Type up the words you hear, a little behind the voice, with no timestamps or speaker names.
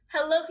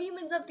Hello,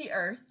 humans of the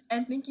earth,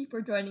 and thank you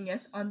for joining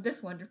us on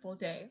this wonderful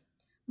day.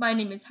 My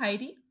name is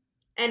Heidi,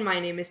 And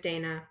my name is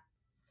Dana.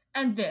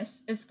 and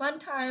this is Fun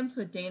Times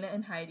with Dana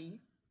and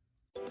Heidi.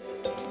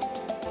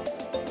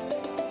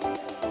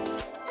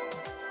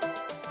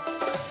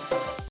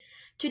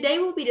 Today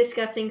we'll be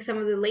discussing some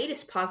of the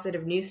latest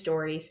positive news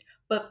stories,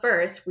 but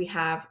first we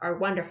have our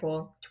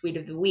wonderful tweet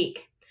of the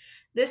week.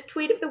 This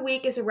tweet of the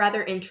week is a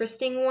rather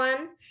interesting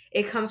one.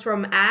 It comes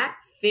from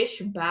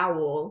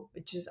 @fishbowel,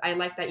 I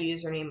like that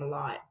username a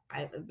lot.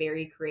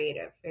 Very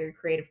creative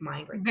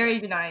mind right there. Very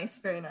nice,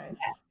 very nice.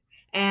 Yes.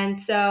 And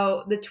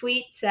so the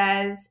tweet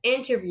says,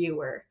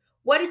 interviewer,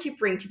 what did you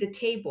bring to the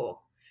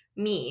table?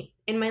 Me.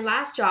 In my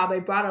last job, I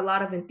brought a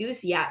lot of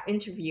enthusiasm.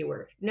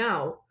 Interviewer.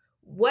 No.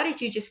 What did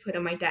you just put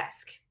on my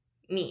desk?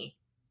 Me.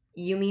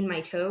 You mean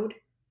my toad?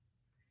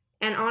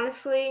 And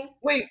honestly...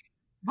 Wait,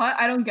 what?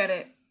 I don't get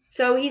it.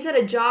 So he's at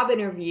a job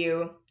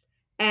interview,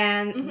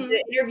 and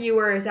the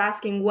interviewer is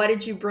asking, what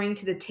did you bring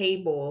to the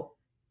table?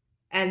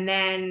 And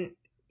then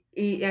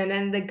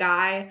the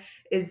guy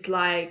is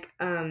like,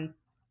 in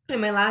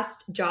my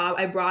last job,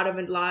 I brought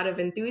a lot of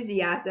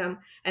enthusiasm.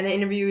 And the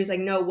interviewer is like,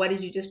 no, what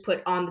did you just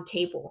put on the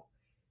table?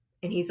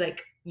 And he's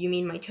like, you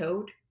mean my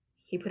toad?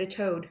 He put a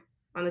toad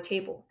on the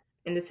table.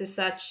 And this is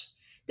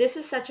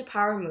such a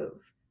power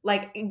move.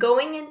 Like,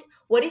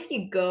 what if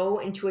you go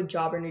into a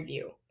job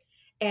interview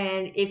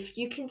and if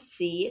you can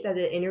see that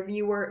the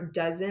interviewer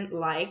doesn't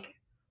like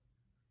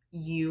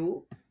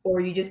you, or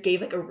you just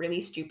gave like a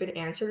really stupid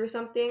answer or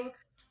something,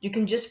 you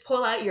can just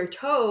pull out your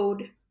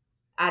toad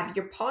out of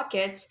your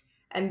pocket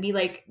and be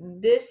like,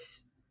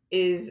 this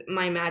is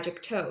my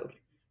magic toad.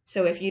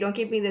 So if you don't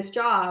give me this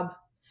job,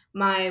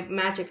 my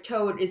magic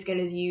toad is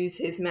going to use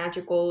his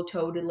magical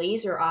toad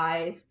laser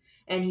eyes,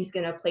 and he's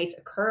going to place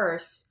a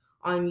curse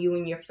on you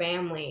and your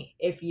family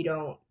if you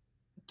don't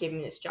give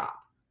me this job.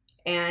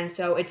 And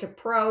so it's a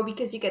pro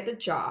because you get the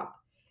job.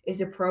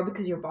 It's a pro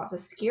because your boss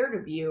is scared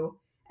of you.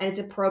 And it's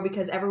a pro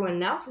because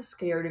everyone else is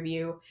scared of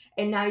you.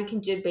 And now you can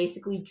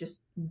basically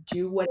just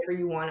do whatever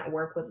you want at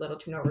work with little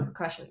to no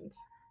repercussions.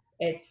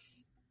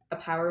 It's a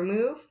power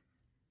move,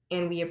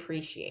 and we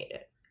appreciate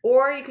it.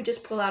 Or you could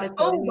just pull out a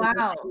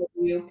wow,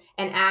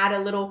 and add a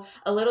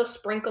little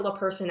sprinkle of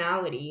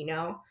personality, you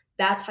know?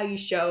 That's how you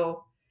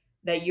show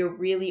that you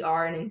really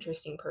are an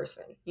interesting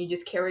person. You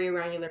just carry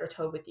around your little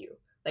toad with you.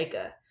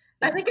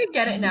 I think I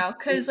get it now,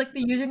 because like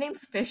the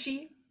username's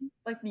fishy.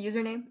 Like the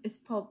username is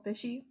called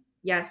fishy.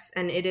 Yes,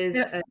 and it is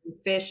a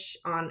fish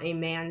on a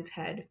man's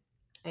head.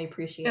 I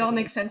appreciate it. It all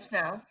makes sense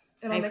now.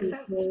 I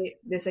appreciate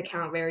this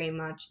account very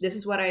much. This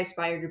is what I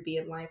aspire to be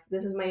in life.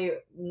 This is my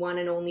one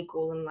and only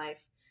goal in life,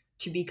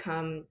 to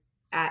become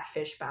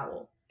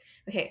 @fishbowel.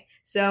 Okay,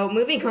 so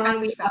moving on,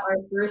 we have our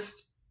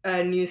first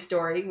news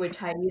story, which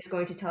Heidi is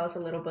going to tell us a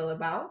little bit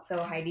about.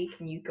 So Heidi,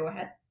 can you go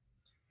ahead?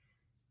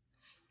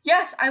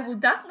 Yes, I will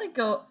definitely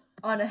go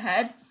on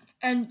ahead.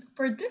 And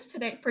for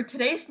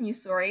today's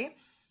news story,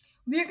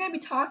 we are going to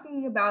be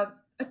talking about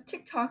a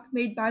TikTok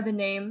made by the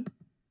name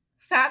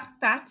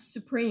Fat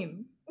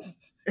Supreme.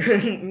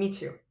 Me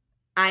too.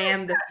 I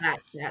am the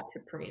Fat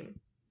Supreme.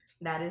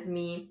 That is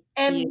me.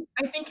 And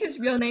I think his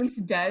real name's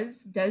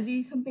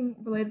Desi, something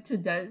related to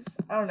Des.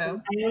 I don't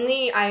know.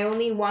 I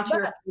only want to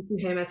refer to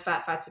him as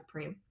Fat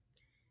Supreme.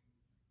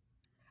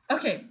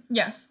 Okay,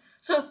 yes.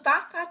 So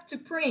Fat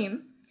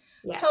Supreme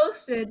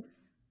posted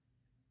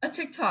a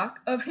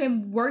TikTok of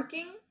him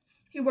working.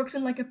 He works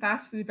in like a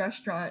fast food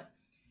restaurant.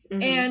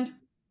 Mm-hmm. And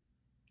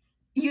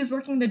he was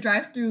working the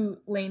drive-through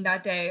lane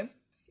that day.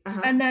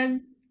 Uh-huh. And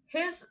then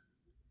his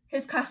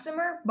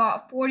customer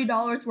bought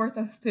 $40 worth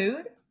of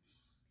food.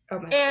 Oh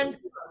my and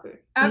God.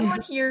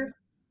 Everyone here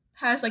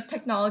has like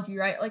technology,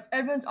 right? Like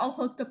everyone's all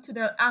hooked up to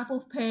their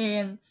Apple Pay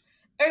and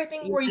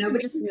everything where you can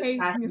just pay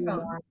from your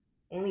phone.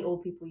 Only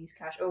old people use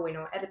cash. Oh wait,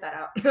 no, edit that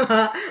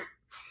out.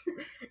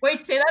 Wait,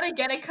 say that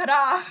again. It cut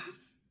off.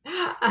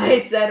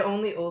 I said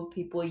only old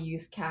people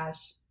use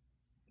cash,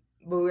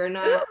 but we're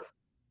not.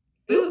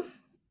 Oof.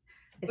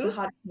 It's a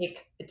hot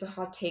take. It's a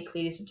hot take,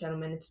 ladies and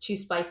gentlemen. It's too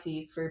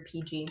spicy for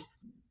PG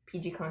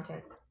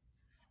content.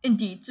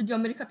 Indeed. So do you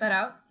want me to cut that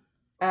out?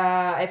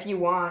 If you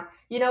want.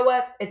 You know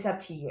what? It's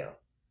up to you.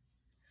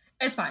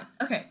 It's fine.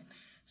 Okay.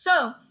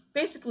 So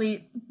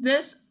basically,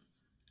 this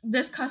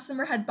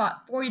customer had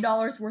bought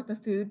 $40 worth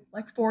of food,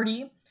 like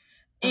 40,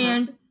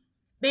 and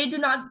they do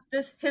not.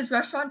 His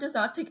restaurant does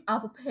not take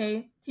Apple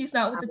Pay. He's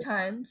not with the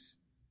times.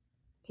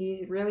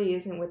 He really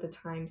isn't with the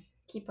times.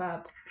 Keep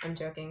up. I'm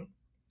joking.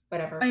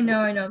 Whatever. I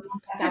know.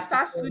 His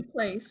fast food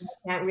place.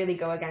 I can't really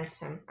go against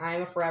him.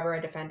 I'm forever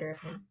a defender of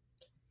him.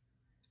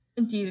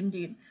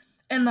 Indeed.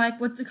 And like,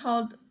 what's it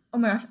called? Oh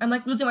my gosh, I'm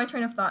like losing my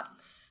train of thought.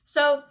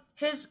 So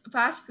his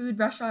fast food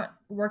restaurant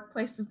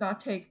workplace does not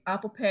take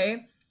Apple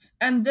Pay,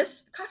 and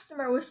this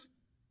customer was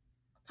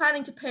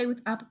planning to pay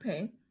with Apple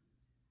Pay,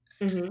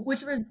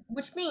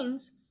 which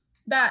means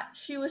that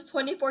she was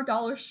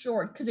 $24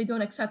 short because they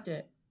don't accept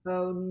it.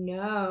 Oh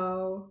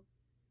no!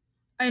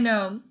 I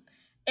know,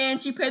 and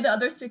she paid the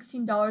other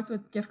 $16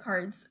 with gift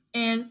cards.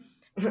 And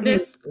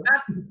this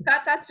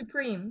Fat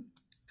Supreme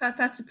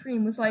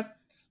was like,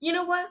 you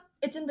know what?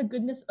 It's in the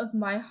goodness of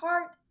my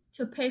heart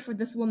to pay for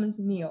this woman's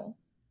meal.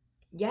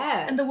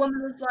 Yes. And the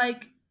woman was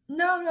like,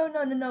 no,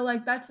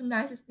 like, that's the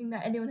nicest thing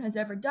that anyone has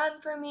ever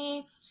done for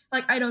me.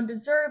 Like, I don't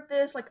deserve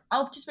this. Like,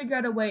 I'll just figure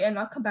out a way and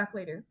I'll come back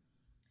later.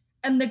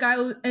 And the guy,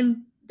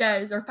 and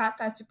Des, or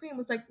Fat Supreme,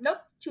 was like, nope,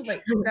 too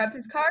late. Grabbed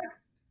his card,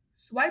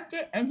 swiped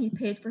it, and he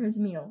paid for his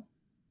meal.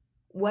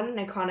 What an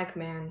iconic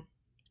man.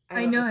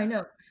 I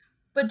know.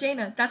 But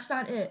Dana, that's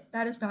not it.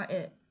 That is not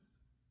it.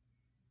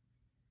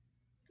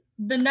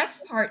 The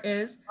next part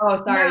is... Oh,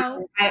 sorry.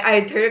 Now,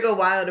 I took a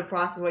while to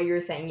process what you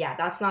were saying. Yeah,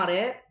 that's not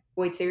it?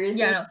 Wait,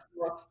 seriously? Yeah, no.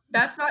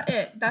 That's not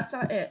it. That's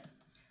not it.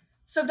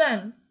 So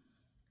then,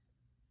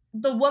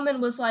 the woman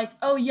was like,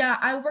 oh yeah,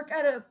 I work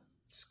at a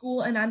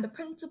school and I'm the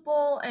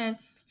principal, and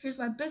here's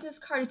my business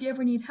card. If you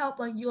ever need help,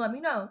 like, you let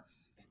me know.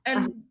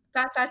 And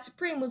Fat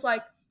Supreme was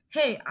like,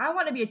 hey, I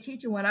want to be a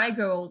teacher when I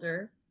grow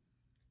older.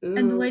 Ooh.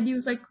 And the lady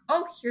was like,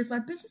 oh, here's my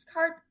business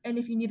card, and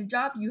if you need a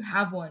job, you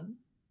have one.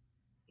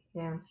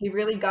 Yeah, he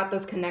really got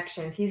those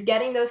connections. He's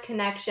getting those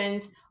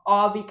connections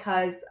all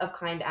because of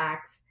kind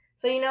acts.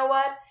 So you know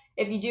what?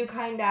 If you do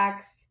kind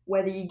acts,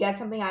 whether you get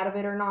something out of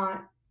it or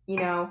not, you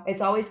know,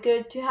 it's always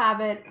good to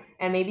have it.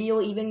 And maybe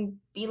you'll even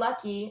be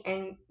lucky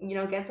and, you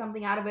know, get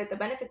something out of it that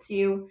benefits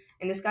you.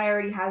 And this guy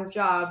already has a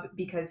job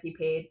because he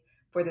paid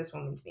for this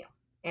woman's meal.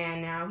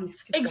 And now he's...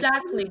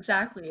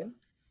 Exactly.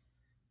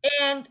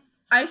 And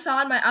I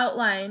saw in my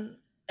outline,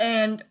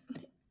 and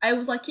I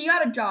was like, he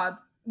got a job,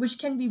 which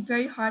can be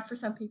very hard for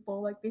some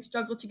people. Like, they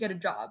struggle to get a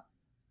job.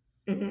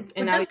 Mm-hmm.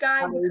 And but this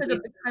guy, because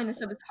of the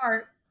kindness of his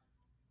heart,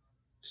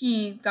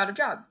 he got a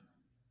job.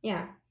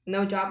 Yeah.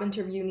 No job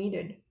interview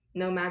needed.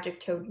 No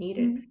magic toad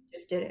needed. Mm-hmm.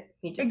 Just did it.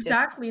 He just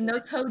exactly. Did it. No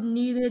toad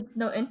needed.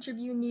 No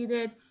interview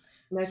needed.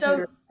 No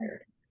so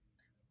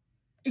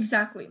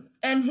exactly.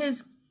 And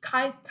his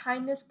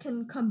kindness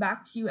can come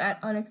back to you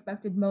at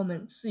unexpected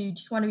moments. So you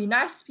just want to be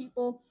nice to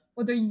people,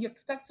 whether you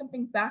expect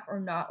something back or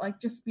not.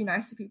 Like, just be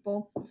nice to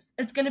people.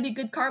 It's going to be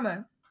good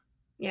karma.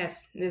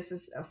 Yes, this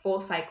is a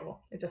full cycle.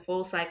 It's a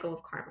full cycle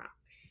of karma.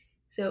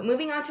 So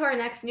moving on to our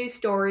next news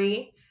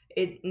story,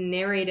 it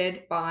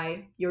narrated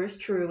by yours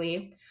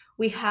truly.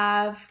 We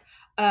have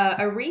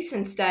a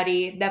recent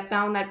study that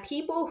found that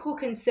people who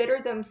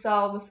consider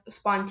themselves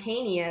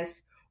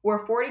spontaneous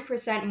were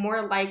 40%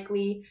 more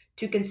likely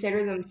to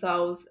consider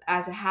themselves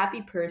as a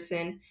happy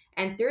person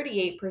and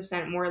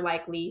 38% more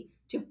likely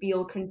to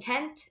feel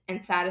content and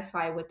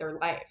satisfied with their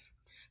life.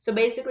 So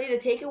basically, the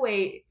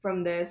takeaway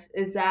from this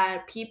is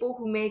that people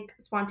who make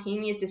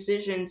spontaneous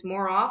decisions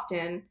more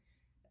often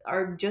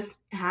are just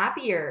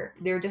happier.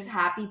 They're just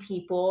happy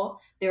people.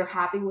 They're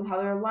happy with how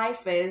their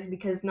life is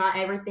because not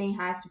everything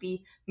has to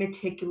be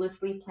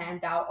meticulously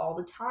planned out all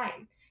the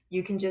time.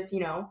 You can just,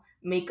 you know,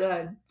 make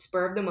a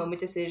spur of the moment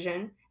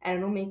decision and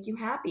it'll make you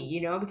happy,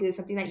 you know, because it's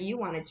something that you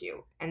want to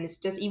do. And it's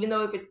just, even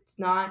though if it's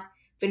not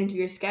fit into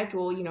your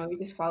schedule, you know, you're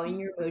just following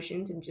your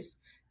emotions and just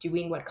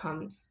doing what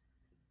comes,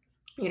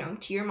 you know,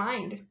 to your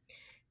mind.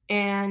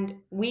 And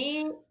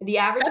the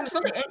average... That's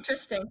really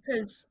interesting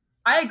because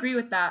I agree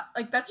with that.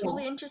 Like, that's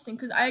really interesting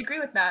because I agree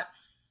with that.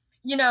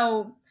 You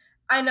know,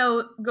 I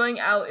know going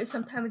out is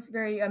sometimes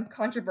very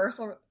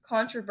controversial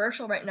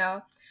right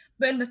now,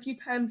 but in the few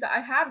times that I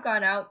have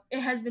gone out,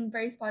 it has been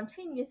very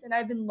spontaneous and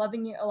I've been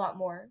loving it a lot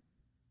more.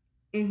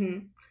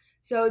 Mm-hmm.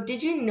 So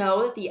did you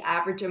know that the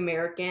average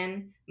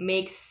American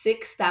makes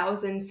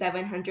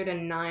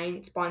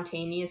 6,709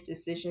 spontaneous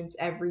decisions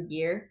every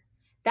year?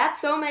 That's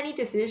so many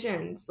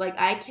decisions. Like,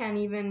 I don't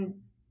even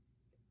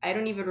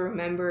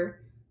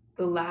remember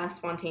the last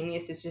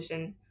spontaneous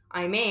decision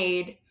I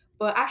made,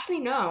 but actually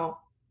no,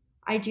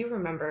 I do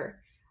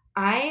remember.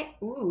 I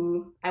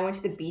went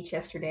to the beach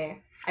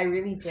yesterday. I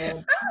really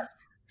did.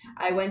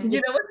 I went to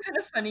You know what's kind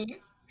of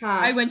funny?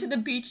 I went to the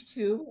beach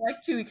too,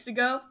 like 2 weeks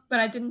ago,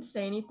 but I didn't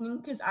say anything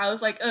because I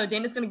was like, oh,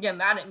 Dana's gonna get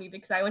mad at me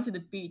because I went to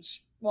the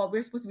beach while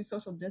we're supposed to be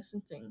social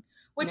distancing,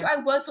 which I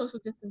was social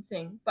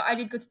distancing, but I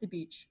did go to the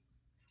beach.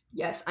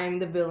 Yes, I'm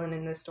the villain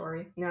in this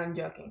story. No, I'm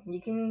joking.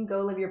 You can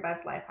go live your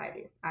best life,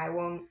 Heidi. I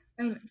won't.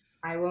 Thank you.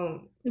 I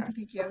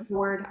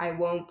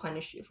won't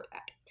punish you for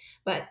that.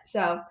 But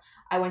so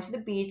I went to the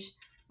beach.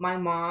 My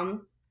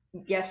mom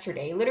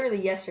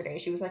literally yesterday,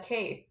 she was like,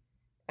 "Hey,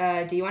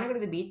 do you want to go to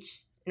the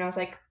beach?" And I was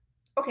like,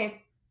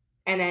 "Okay."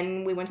 And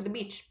then we went to the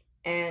beach,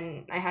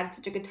 and I had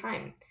such a good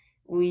time.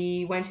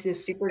 We went to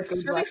this super good.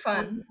 It's really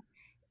fun.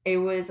 It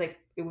was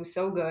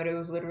so good. It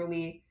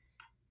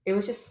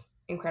was just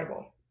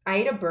incredible. I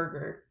ate a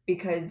burger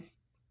because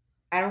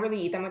I don't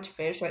really eat that much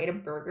fish, so I ate a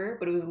burger,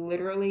 but it was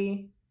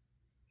literally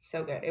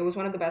so good. It was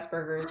one of the best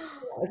burgers.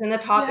 It's in the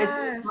top, It's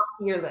in the top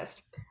tier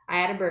list. I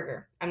had a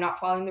burger. I'm not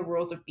following the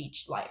rules of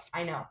beach life.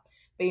 I know.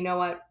 But you know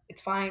what?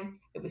 It's fine.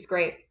 It was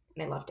great,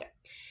 and I loved it.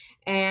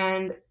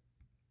 And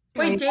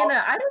wait,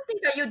 Dana, I don't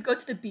think that you would go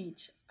to the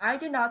beach. I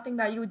do not think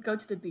that you would go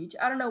to the beach.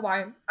 I don't know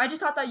why. I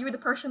just thought that you were the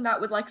person that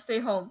would, like, stay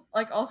home,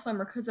 like, all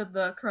summer because of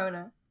the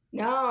corona.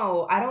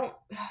 No, I don't...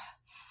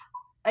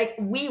 Like,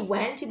 we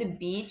went to the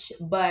beach,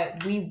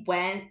 but we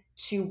went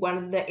to one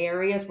of the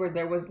areas where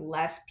there was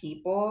less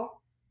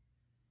people.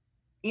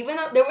 even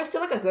though there was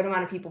still like a good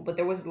amount of people, but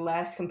there was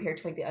less compared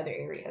to like the other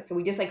areas. So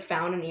we just like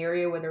found an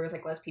area where there was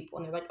like less people,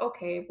 and they're like,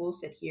 okay, we'll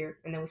sit here,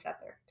 and then we sat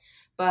there.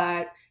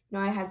 But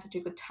I had such a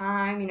good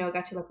time. I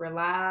got to like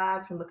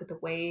relax and look at the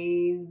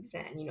waves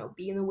and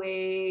be in the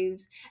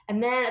waves.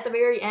 And then at the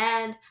very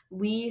end,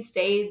 we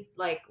stayed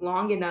like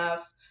long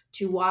enough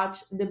to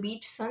watch the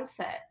beach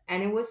sunset,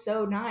 and it was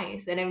so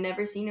nice. And I've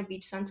never seen a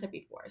beach sunset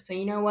before. So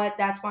you know what?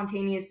 That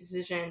spontaneous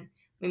decision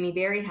made me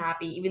very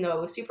happy, even though I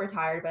was super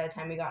tired by the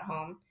time we got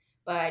home.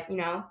 But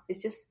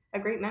it's just a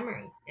great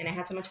memory, and I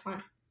had so much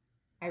fun.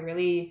 I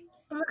really.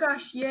 Oh my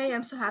gosh! Yay!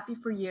 I'm so happy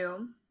for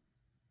you.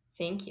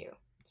 Thank you.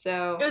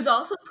 So it was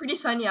also pretty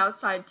sunny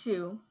outside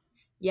too.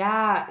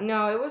 Yeah,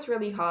 no, it was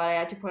really hot. I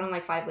had to put on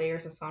like 5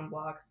 layers of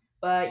sunblock.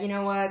 But you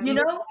know what?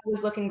 I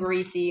was looking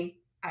greasy.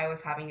 I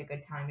was having a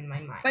good time in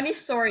my mind. Funny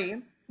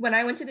story. When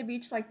I went to the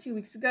beach like 2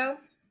 weeks ago,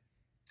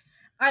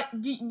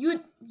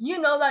 you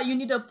know that you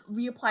need to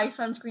reapply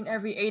sunscreen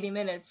every 80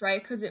 minutes,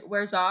 right? Because it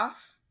wears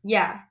off.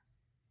 Yeah.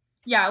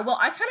 Yeah, well,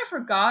 I kind of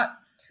forgot.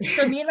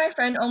 So me and my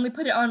friend only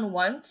put it on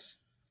once,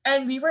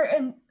 and we were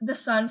in the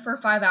sun for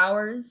 5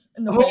 hours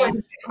in the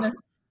waves.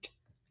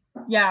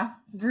 Yeah,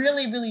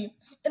 really, really.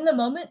 In the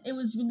moment, it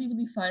was really,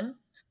 really fun.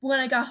 But when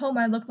I got home,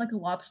 I looked like a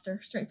lobster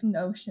straight from the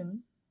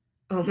ocean.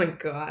 Oh my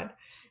god.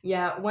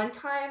 Yeah, one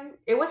time,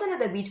 it wasn't at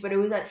the beach, but it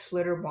was at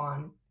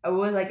Schlitterbahn. I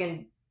was like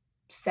in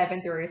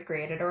 7th or 8th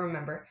grade, I don't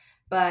remember.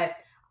 But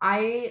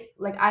I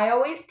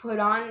always put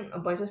on a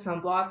bunch of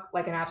sunblock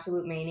like an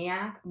absolute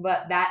maniac.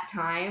 But that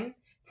time,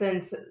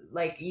 since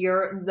like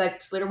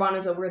Schlitterbahn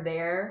is over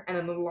there and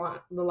then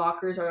the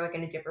lockers are like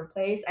in a different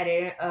place, I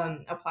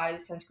didn't apply the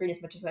sunscreen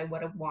as much as I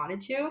would have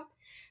wanted to.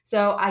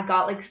 So I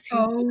got like a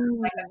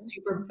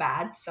super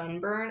bad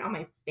sunburn on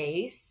my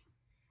face.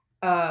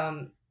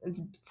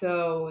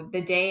 So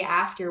the day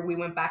after we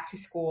went back to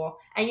school,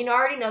 and I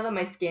already know that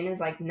my skin is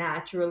like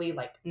naturally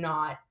like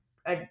not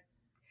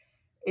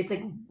it's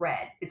like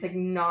red. It's like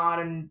not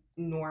a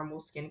normal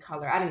skin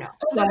color. I don't know.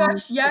 Oh my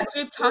gosh, yes,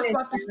 we've talked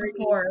about this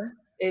before.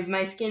 If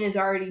my skin is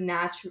already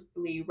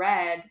naturally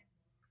red,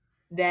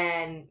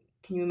 then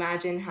can you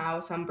imagine how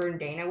sunburned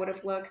Dana would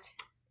have looked?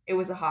 It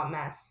was a hot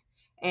mess,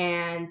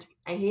 and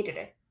I hated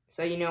it.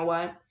 So you know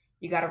what?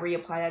 You got to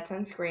reapply that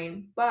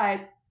sunscreen.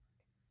 But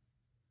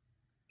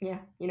yeah,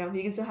 you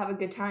can still have a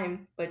good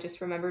time, but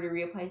just remember to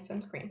reapply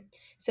sunscreen.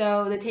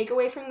 So the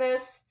takeaway from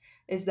this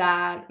is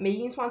that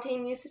making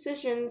spontaneous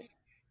decisions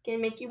can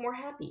make you more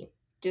happy.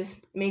 Just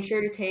make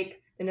sure to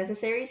take the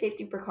necessary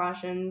safety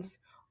precautions.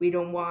 We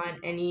don't want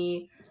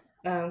any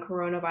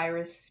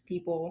coronavirus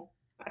people.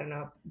 I don't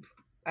know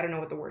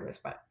what the word is,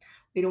 but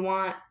we don't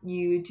want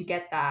you to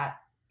get that.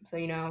 So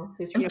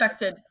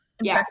infected.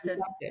 Yeah,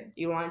 infected.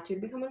 You want you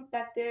to become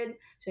infected.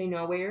 So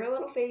wear your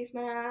little face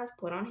mask,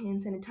 put on hand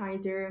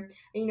sanitizer,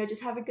 and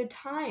just have a good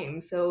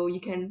time. So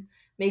you can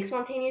make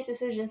spontaneous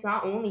decisions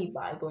not only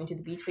by going to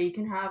the beach, but you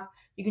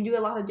can do a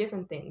lot of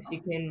different things.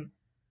 You can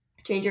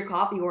change your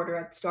coffee order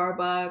at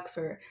Starbucks,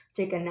 or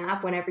take a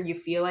nap whenever you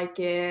feel like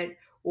it,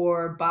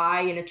 or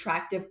buy an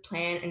attractive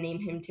plant and name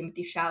him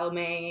Timothée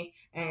Chalamet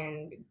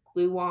and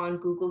glue on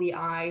googly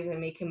eyes and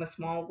make him a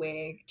small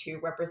wig to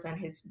represent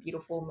his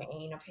beautiful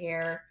mane of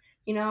hair.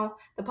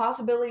 The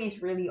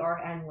possibilities really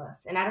are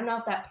endless. And I don't know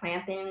if that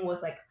plant thing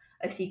was like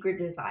a secret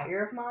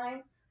desire of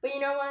mine, but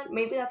you know what?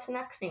 Maybe that's the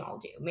next thing I'll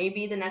do.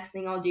 Maybe the next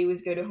thing I'll do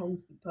is go to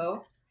Home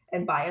Depot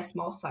and buy a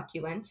small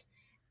succulent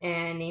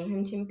and name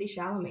him Timothée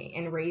Chalamet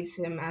and raise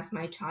him as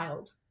my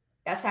child.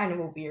 That's kind of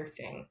a weird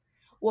thing.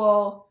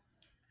 Well,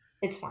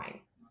 it's fine.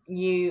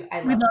 We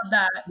love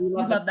that. We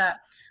love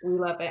that. We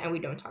love it, and we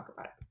don't talk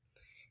about it.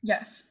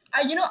 Yes.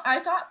 I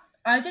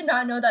did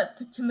not know that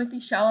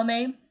Timothée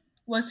Chalamet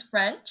was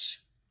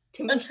French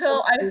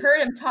until I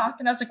heard him talk,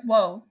 and I was like,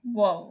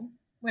 whoa,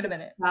 wait a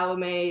minute.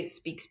 Chalamet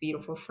speaks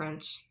beautiful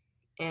French,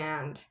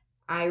 and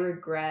I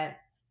regret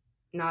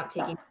not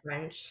taking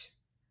French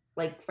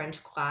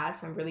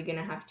class. I'm really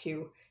gonna have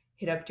to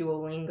hit up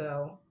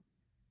Duolingo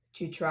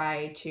to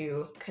try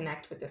to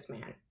connect with this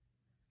man.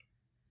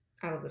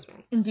 I love this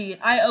man. Indeed.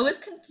 I always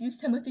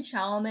confuse Timothée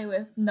Chalamet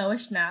with Noah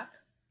Schnapp.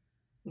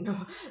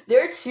 No,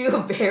 they're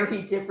two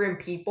very different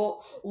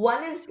people.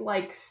 One is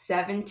like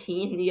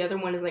 17, the other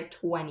one is like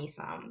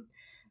 20-some.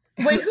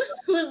 Wait, who's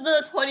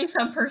the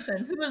 20-some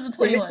person? Who was the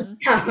 21?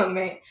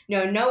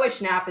 No, Noah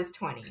Schnapp is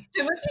 20.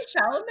 Timothée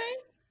Chalamet?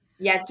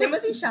 Yeah.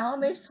 Timothée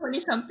Chalamet's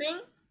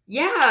 20-something?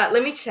 Yeah,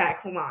 let me check.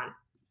 Hold on.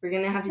 We're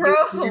going to have to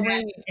do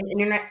an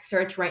internet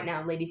search right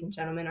now, ladies and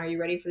gentlemen. Are you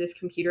ready for this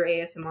computer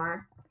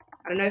ASMR?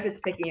 I don't know if it's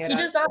picking it up. He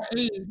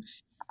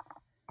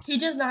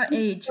does not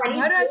age. He's 24.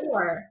 Why did I think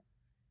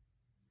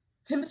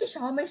Timothée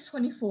Chalamet's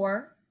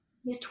 24?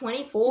 He's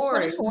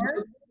 24. He's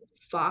 24?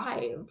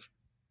 5.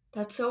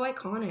 That's so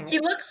iconic. He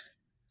looks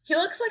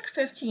like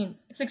 15,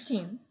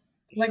 16.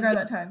 Like around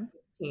that time.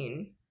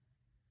 16.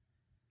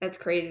 That's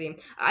crazy.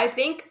 I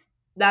think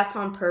that's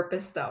on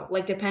purpose though.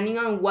 Like depending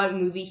on what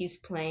movie he's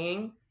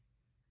playing,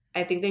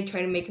 I think they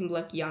try to make him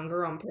look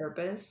younger on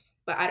purpose.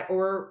 I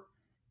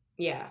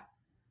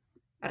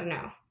don't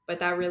know. but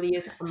that really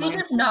is. He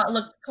does not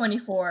look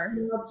 24.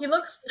 He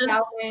looks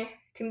just.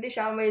 Timothée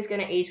Chalamet is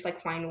gonna age like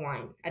fine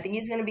wine. I think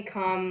he's gonna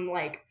become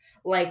like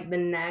the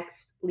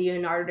next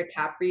Leonardo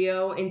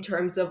DiCaprio in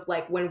terms of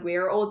like when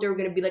we're older, we're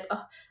gonna be like,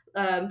 oh,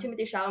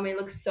 Timothée Chalamet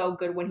looks so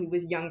good when he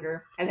was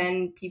younger, and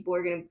then people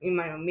are gonna, you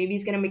know, maybe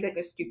he's gonna make like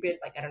a stupid,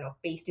 like, I don't know,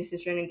 face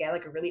decision and get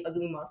like a really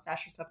ugly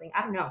mustache or something.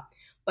 I don't know,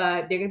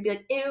 but they're gonna be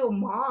like, ew,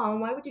 mom,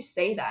 why would you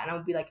say that? And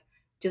I'll be like,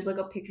 just look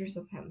up pictures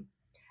of him,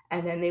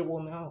 and then they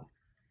will know.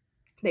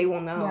 They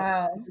will know.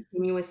 Wow.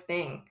 Continuous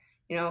thing,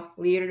 you know,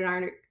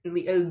 Leonardo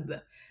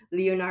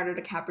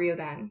DiCaprio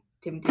then,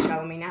 Timothée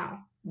Chalamet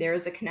now. There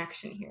is a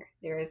connection here.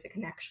 There is a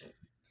connection.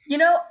 You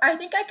know, I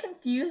think I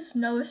confused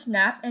Noah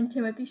Schnapp and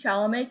Timothée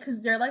Chalamet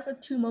because they're like the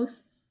two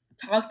most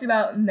talked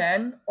about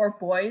men or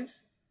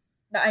boys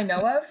that I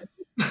know of.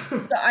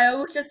 So I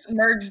always just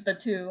merged the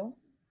two.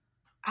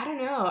 I don't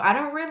know. I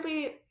don't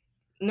really.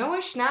 Noah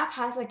Schnapp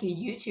has like a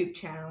YouTube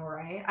channel,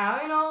 right? I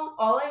don't know.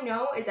 All I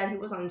know is that he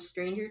was on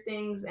Stranger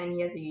Things and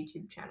he has a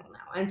YouTube channel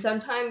now. And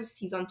sometimes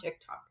he's on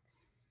TikTok.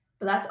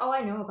 But that's all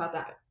I know about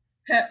that.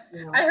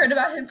 You know? I heard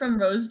about him from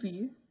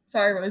Roseby.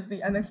 Sorry,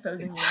 Roseby. I'm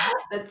exposing you.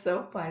 That's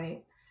so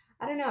funny.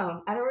 I don't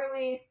know. I don't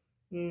really.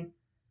 I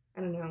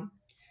don't know.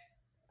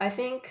 I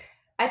think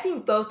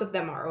both of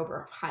them are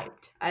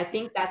overhyped. I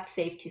think that's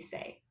safe to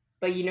say.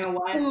 But you know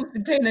what? Ooh,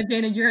 Dana,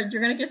 you're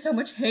gonna get so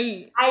much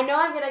hate. I know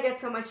I'm gonna get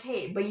so much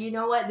hate, but you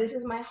know what? This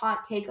is my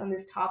hot take on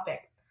this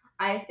topic.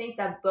 I think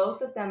that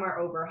both of them are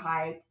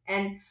overhyped,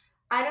 and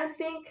I don't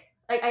think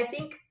I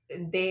think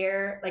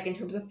they're like, in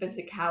terms of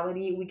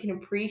physicality, we can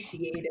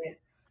appreciate it,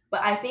 but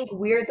I think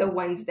we're the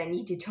ones that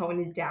need to tone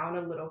it down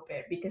a little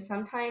bit, because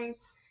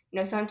sometimes, you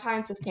know,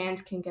 sometimes the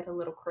stands can get a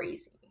little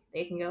crazy.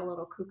 They can get a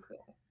little cuckoo.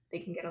 They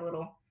can get a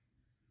little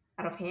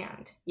out of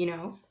hand, you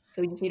know?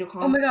 So we just need to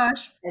calm. Oh my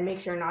gosh! And make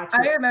sure not to.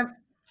 I remember.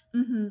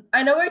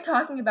 I know what you're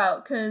talking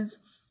about because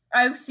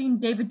I've seen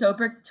David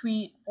Dobrik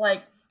tweet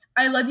like,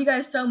 "I love you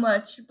guys so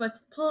much, but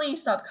please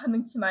stop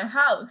coming to my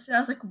house." And I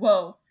was like,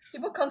 "Whoa!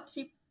 People come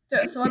to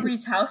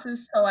celebrities'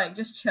 houses to like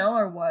just chill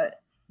or what?"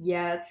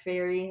 Yeah, that's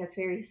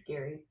very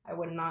scary. I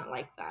would not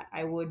like that.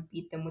 I would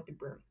beat them with the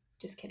broom.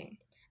 Just kidding.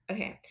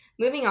 Okay,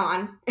 moving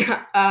on.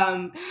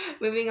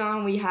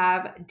 We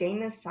have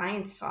Dana's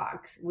Science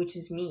Talks, which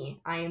is me.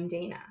 I am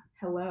Dana.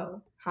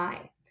 Hello.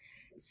 Hi.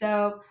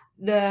 So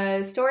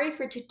the story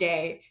for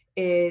today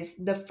is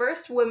the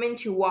first woman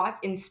to walk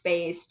in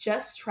space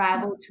just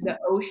traveled to the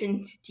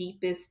ocean's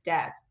deepest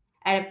depth.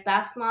 And if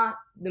that's not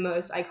the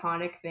most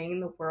iconic thing in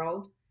the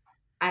world,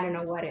 I don't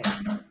know what is.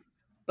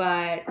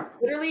 But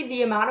literally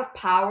the amount of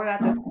power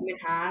that the woman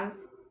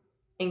has,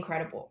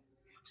 incredible.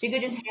 She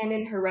could just hand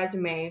in her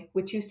resume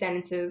with 2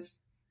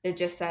 sentences that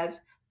just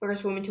says,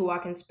 first woman to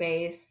walk in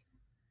space,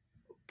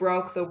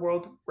 broke the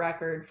world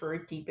record for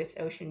deepest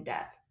ocean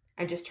depth,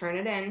 and just turn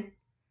it in,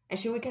 and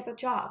she would get the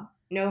job.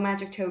 No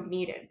magic toad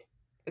needed.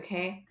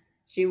 Okay?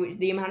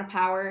 The amount of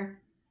power,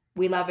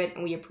 we love it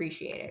and we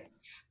appreciate it.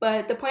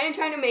 But the point I'm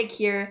trying to make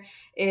here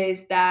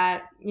is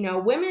that, you know,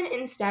 women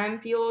in STEM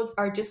fields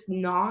are just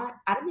not,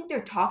 I don't think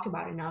they're talked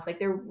about enough. Like,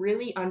 they're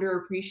really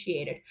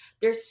underappreciated.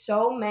 There's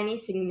so many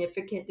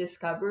significant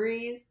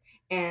discoveries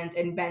and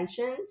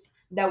inventions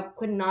that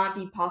could not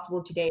be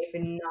possible today if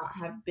it not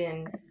had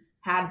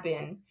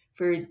been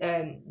for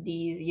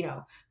these, you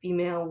know,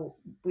 female,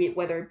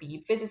 whether it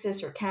be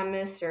physicists or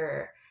chemists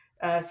or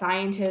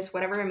scientists,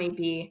 whatever it may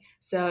be.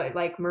 So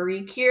like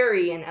Marie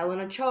Curie and Ellen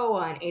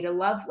Ochoa and Ada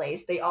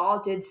Lovelace, they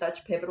all did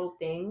such pivotal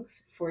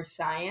things for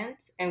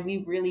science, and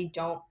we really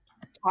don't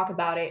talk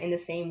about it in the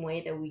same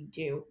way that we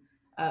do,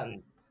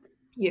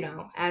 you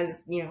know,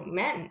 as, you know,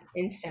 men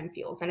in STEM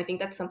fields. And I think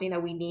that's something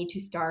that we need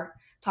to start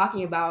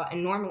talking about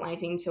and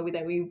normalizing so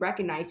that we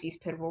recognize these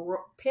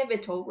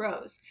pivotal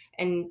roles.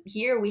 And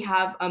here we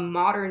have a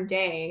modern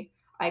day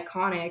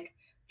iconic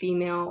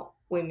female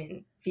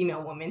woman.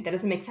 That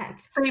doesn't make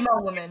sense.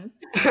 Female woman.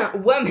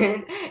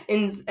 Woman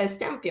in a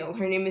STEM field.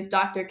 Her name is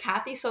Dr.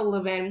 Kathy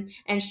Sullivan,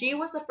 and she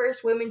was the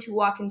first woman to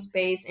walk in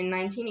space in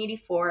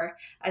 1984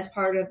 as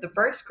part of the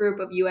first group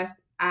of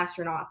U.S.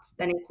 astronauts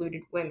that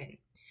included women.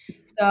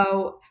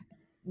 So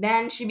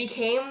then she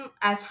became,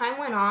 as time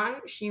went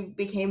on, she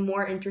became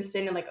more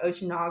interested in like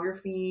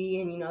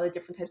oceanography and, you know, the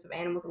different types of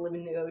animals that live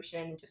in the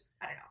ocean, and just,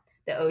 I don't know,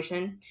 the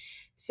ocean.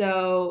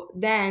 So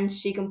then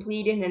she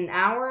completed an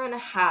hour and a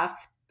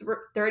half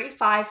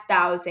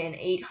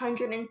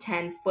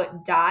 35,810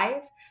 foot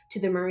dive to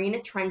the Marina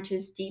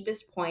Trench's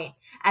deepest point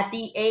at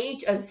the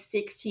age of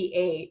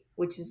 68,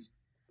 which is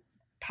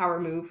power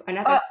move.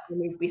 Another power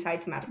move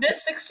besides magic.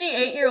 This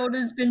 68-year-old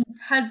has been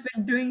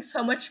doing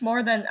so much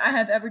more than I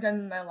have ever done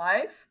in my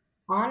life.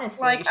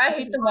 Honestly, like, I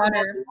hate the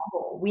water.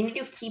 We need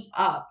to keep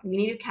up. We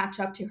need to catch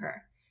up to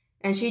her.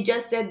 And she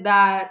just did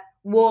that.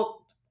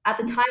 Well, at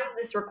the time of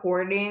this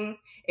recording,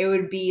 it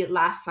would be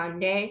last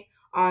Sunday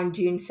on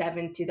June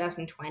 7th,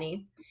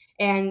 2020.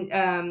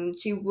 And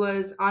she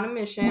was on a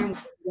mission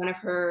with one of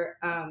her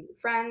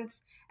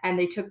friends, and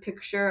they took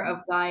picture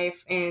of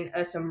life in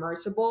a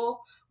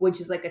submersible, which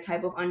is like a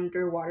type of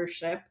underwater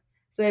ship.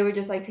 So they were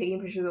just like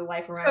taking pictures of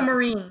life around.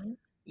 Submarine.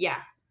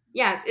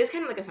 Yeah, it's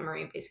kind of like a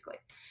submarine basically,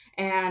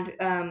 and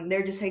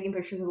they're just taking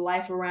pictures of the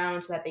life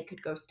around so that they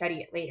could go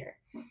study it later.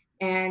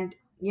 And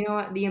you know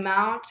what? The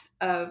amount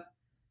of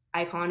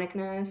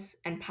iconicness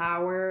and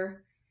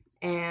power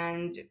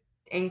and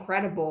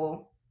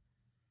incredible.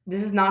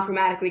 This is not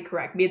grammatically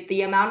correct, but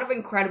the amount of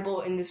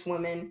incredible in this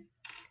woman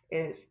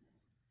is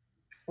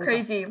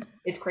crazy.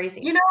 It's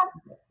crazy. You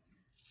know,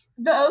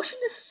 the ocean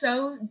is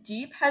so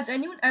deep. Has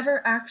anyone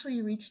ever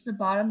actually reached the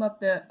bottom of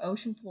the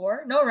ocean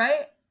floor? No,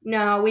 right?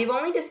 No, we've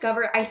only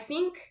discovered, I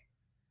think,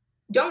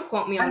 don't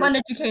quote me on I'm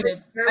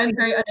uneducated. I'm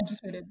very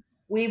uneducated.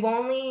 We've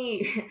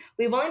only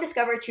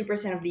discovered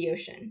 2% of the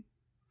ocean.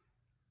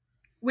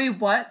 Wait,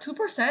 what?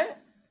 2%?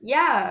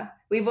 Yeah,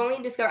 we've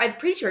only discovered, I'm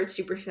pretty sure it's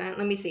 2%.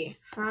 Let me see.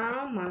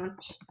 How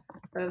much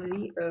of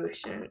the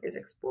ocean is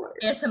explored?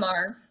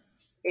 ASMR.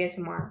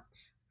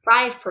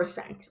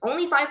 5%.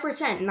 Only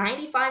 5%.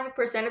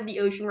 95% of the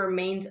ocean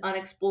remains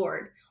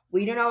unexplored.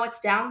 We don't know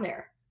what's down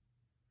there.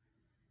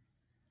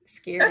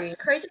 Scary. That's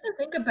crazy to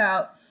think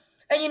about.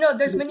 And you know,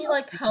 there's many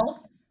like health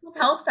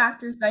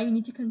factors that you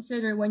need to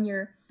consider when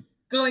you're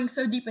going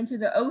so deep into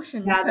the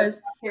ocean, because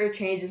the temperature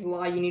changes a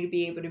lot. You need to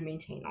be able to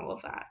maintain all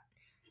of that.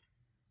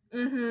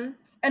 Mm-hmm.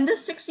 And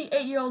this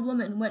 68-year-old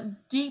woman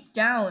went deep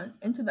down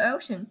into the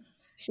ocean.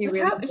 She really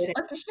is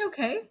she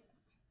okay?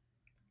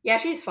 Yeah,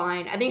 she's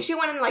fine. I think she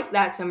went in like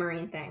that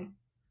submarine thing.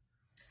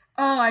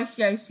 Oh, I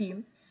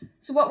see.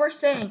 So what we're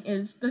saying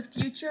is the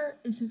future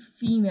is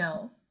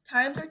female.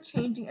 Times are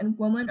changing and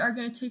women are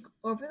going to take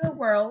over the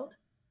world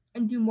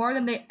and do more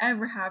than they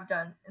ever have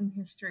done in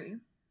history.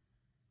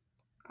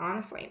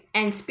 Honestly.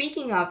 And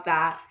speaking of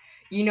that,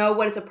 you know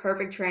what is a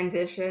perfect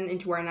transition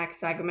into our next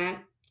segment?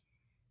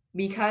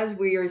 Because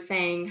we are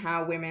saying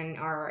how women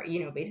are,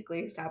 you know,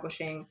 basically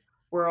establishing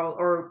world,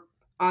 or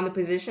on the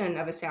position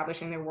of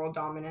establishing their world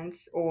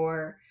dominance,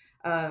 or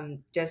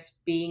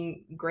just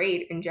being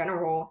great in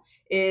general,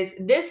 is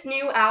this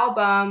new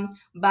album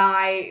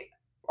by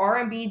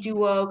R&B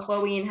duo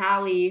Chloe and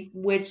Halle,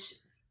 which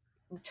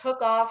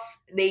took off.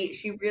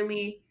 She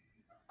really...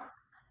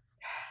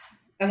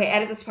 Okay,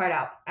 edit this part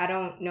out. I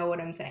don't know what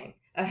I'm saying.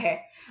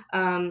 Okay.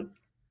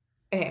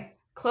 Okay.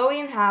 Chloe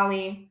and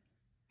Halle,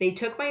 they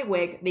took my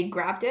wig, they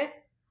grabbed it,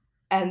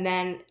 and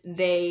then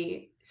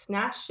they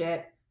snatched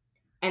it,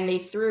 and they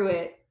threw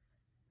it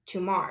to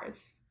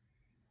Mars.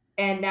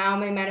 And now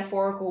my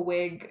metaphorical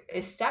wig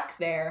is stuck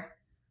there.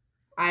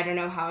 I don't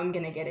know how I'm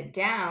going to get it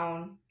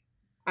down.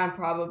 I'm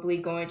probably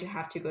going to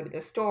have to go to the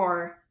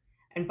store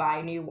and buy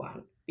a new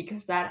one,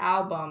 because that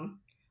album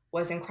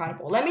was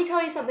incredible. Let me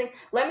tell you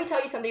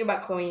something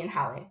about Chloe and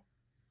Halle.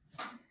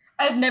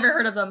 I've never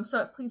heard of them,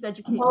 so please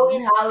educate me. Chloe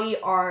and Halle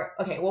are,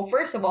 okay, well,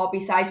 first of all,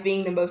 besides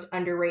being the most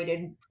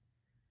underrated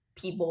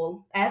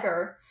people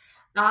ever,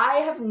 I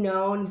have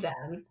known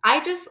them. I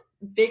just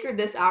figured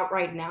this out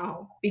right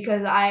now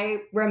because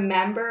I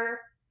remember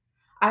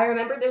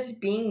there's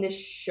being this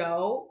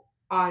show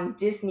on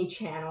Disney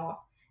Channel,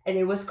 and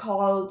it was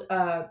called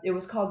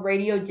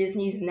Radio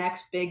Disney's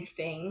Next Big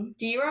Thing.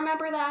 Do you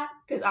remember that?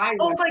 Because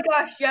oh my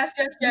gosh, yes.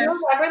 You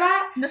remember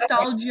that?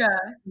 Nostalgia.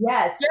 Okay.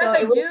 Yes. Yes,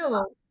 I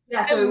do.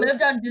 Yeah, so it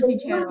lived on Disney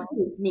Channel.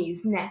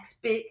 Disney's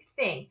Next Big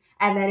Thing,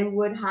 and then they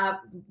would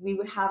have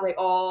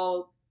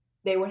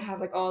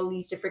all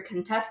these different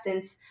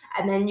contestants,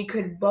 and then you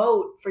could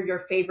vote for your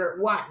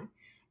favorite one.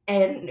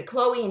 And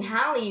Chloe and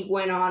Halle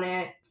went on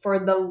it for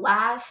the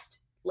last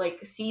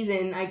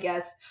season, I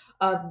guess,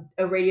 of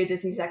a Radio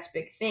Disney's Next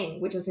Big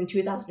Thing, which was in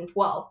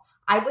 2012.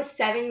 I was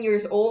 7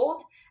 years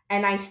old,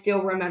 and I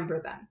still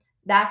remember them.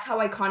 That's how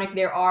iconic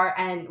they are.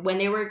 And when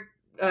they were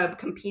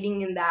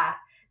competing in that,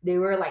 they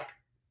were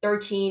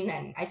 13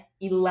 and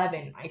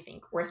 11, I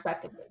think,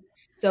 respectively.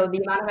 So the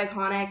amount of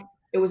iconic,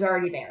 it was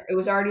already there.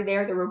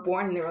 They were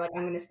born, and they were like,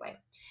 I'm going to slay.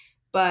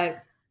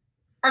 But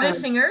are they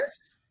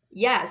singers?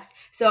 Yes.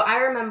 So I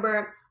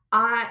remember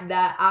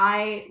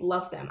I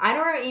love them. I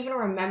don't even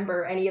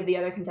remember any of the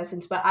other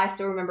contestants, but I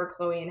still remember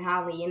Chloe and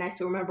Halle, and I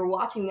still remember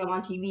watching them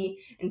on TV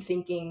and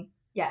thinking,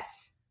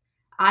 yes,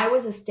 I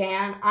was a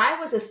stan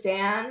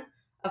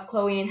of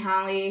Chloe and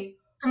Halle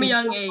from a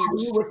young age. I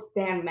knew what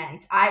stan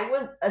meant. I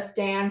was a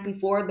stan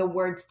before the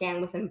word stan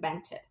was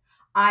invented.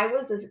 I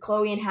was a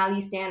Chloe and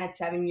Halle stan at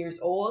 7 years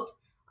old.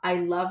 I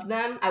loved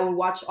them. I would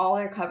watch all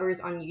their covers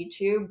on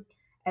YouTube,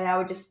 and I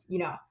would just,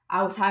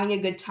 I was having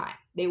a good time.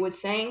 They would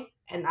sing,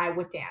 and I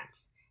would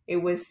dance. It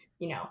was,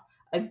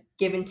 a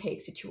give and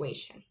take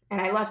situation,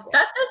 and I loved it.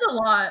 That says a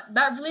lot.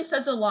 That really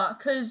says a lot,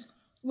 because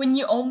when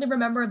you only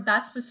remember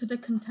that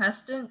specific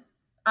contestant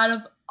out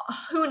of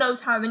who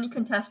knows how many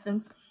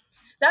contestants,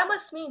 that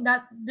must mean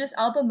that this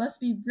album must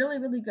be really,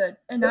 really good,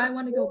 and I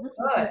want to go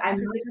listen to it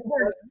after this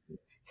recording.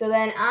 So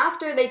then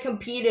after they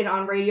competed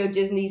on Radio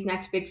Disney's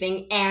Next Big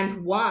Thing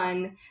and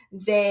won,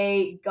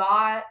 they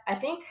got, I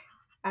think,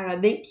 I don't know,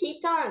 they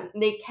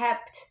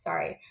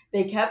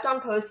kept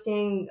on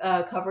posting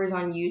covers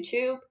on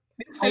YouTube.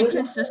 Stayed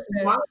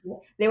consistent.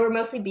 They were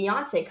mostly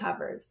Beyonce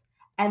covers.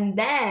 And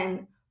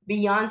then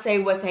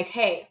Beyonce was like,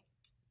 hey,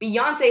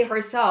 Beyonce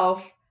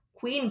herself,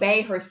 Queen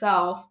Bey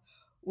herself,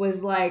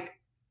 was like,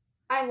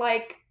 I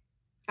like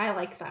I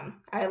like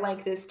them. I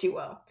like this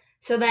duo.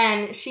 So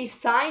then she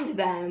signed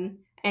them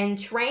and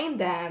trained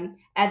them,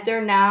 and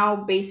they're now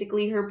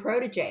basically her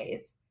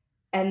proteges.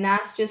 And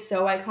that's just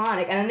so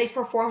iconic. And then they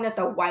performed at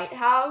the White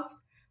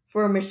House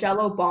for Michelle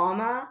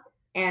Obama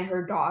and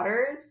her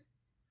daughters.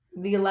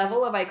 The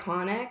level of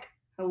iconic,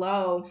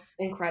 hello,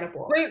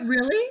 incredible. Wait,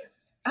 really?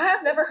 I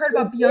have never heard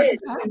about Beyonce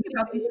talking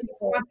about these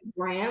people.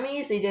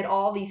 Grammys, they did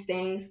all these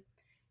things.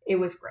 It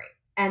was great.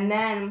 And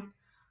then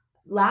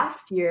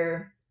last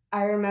year,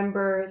 I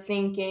remember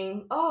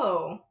thinking,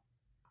 oh,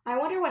 I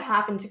wonder what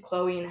happened to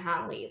Chloe and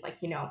Halle. Like,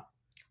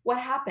 what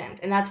happened?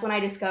 And that's when I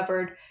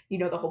discovered,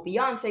 the whole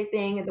Beyonce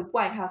thing and the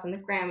White House and the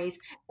Grammys.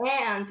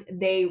 And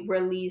they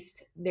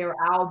released their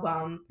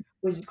album,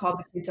 which is called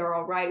The Kids Are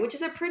All Right, which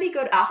is a pretty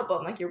good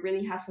album. Like, it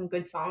really has some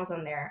good songs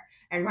on there.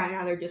 And right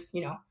now they're just,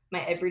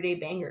 my everyday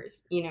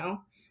bangers,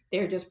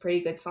 They're just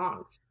pretty good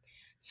songs.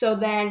 So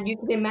then you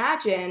can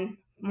imagine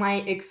my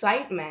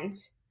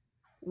excitement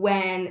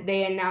when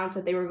they announced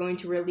that they were going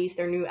to release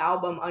their new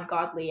album,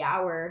 Ungodly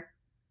Hour.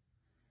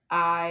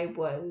 I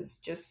was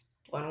just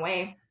blown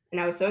away. And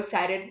I was so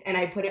excited. And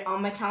I put it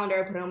on my calendar.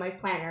 I put it on my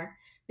planner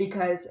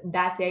because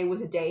that day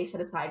was a day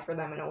set aside for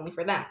them and only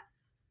for them.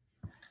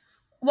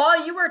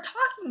 While you were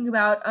talking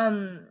about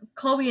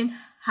Chloe and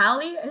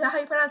Halle, is that how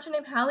you pronounce her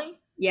name, Halle?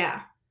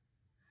 Yeah.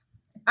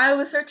 I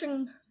was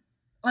searching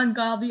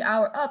Ungodly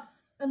Hour up,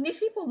 and these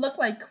people look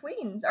like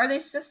queens. Are they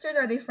sisters?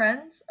 Are they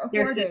friends? Or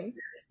who are they?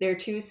 They're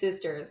two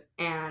sisters,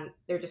 and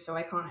they're just so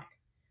iconic.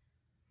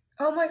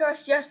 Oh my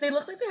gosh, yes, they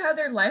look like they have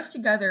their life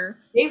together.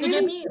 They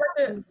really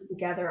have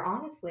together,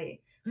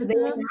 honestly. So they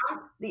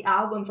announced the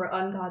album for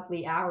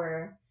Ungodly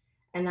Hour,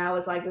 and I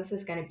was like, this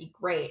is going to be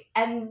great.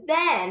 And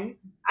then,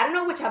 I don't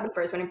know which happened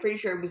first, but I'm pretty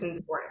sure it was in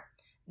this order.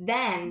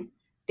 Then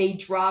they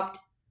dropped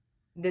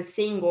the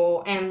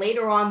single, and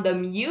later on the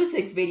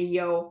music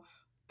video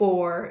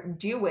for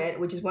Do It,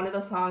 which is one of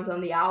the songs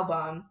on the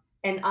album.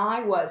 And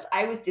I was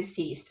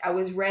deceased. I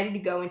was ready to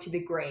go into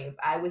the grave.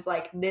 I was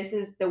like, this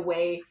is the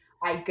way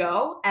I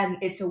go, and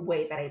it's a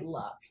way that I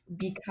love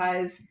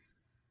because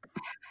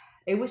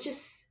it was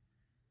just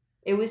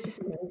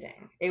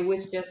amazing. It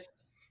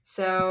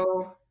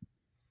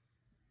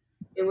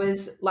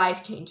was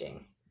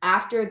life-changing.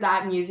 After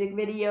that music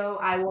video,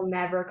 I will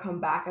never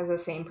come back as the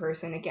same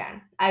person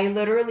again. I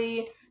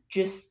literally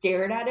just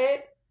stared at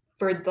it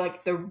for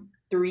like the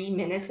 3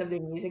 minutes of the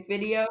music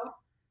video,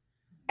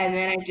 and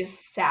then I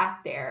just sat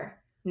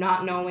there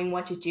not knowing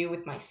what to do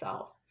with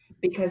myself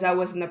because I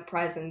was in the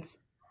presence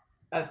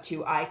of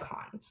two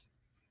icons.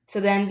 So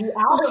then the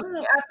album,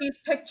 looking at these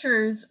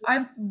pictures,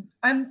 I'm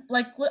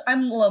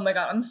oh my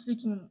god, I'm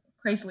speaking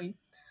crazily.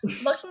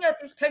 Looking at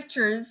these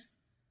pictures,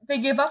 they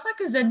give off like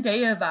a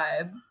Zendaya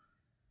vibe.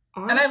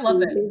 Honestly, and I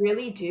love it. They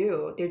really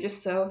do. They're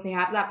just they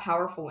have that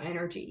powerful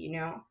energy,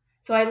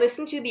 So I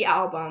listened to the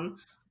album.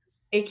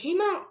 It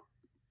came out,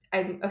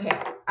 I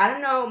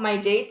don't know. My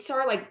dates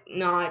are like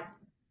not,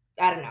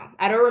 I don't know.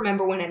 I don't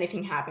remember when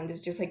anything happened. It's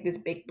just like this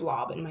big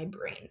blob in my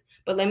brain.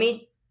 But let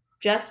me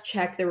just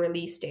check the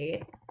release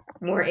date.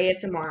 More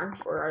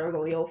ASMR for our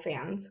loyal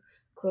fans.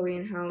 Chloe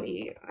and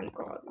Halle,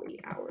 Ungodly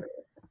Hour.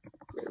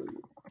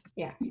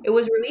 Yeah. It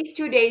was released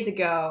 2 days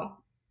ago.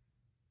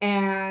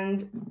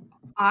 And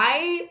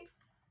I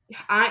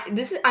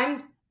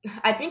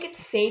think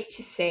it's safe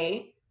to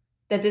say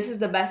that this is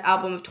the best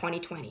album of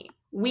 2020.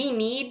 We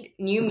need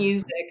new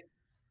music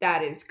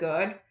that is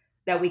good,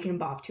 that we can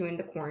bop to in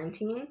the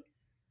quarantine.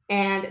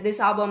 And this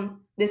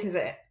album, this is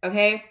it,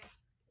 okay?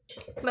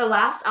 The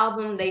last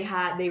album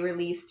they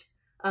released,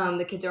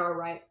 The Kids Are All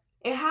Right,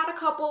 it had a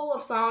couple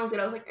of songs that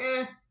I was like,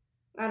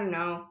 I don't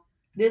know.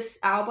 This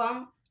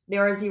album,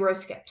 there are 0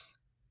 skips.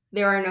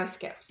 There are no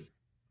skips.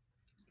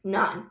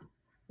 None.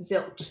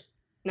 Zilch.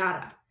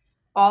 Nada.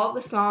 All of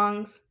the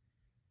songs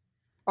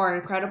are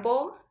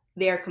incredible.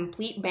 They are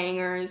complete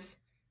bangers,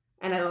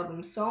 and I love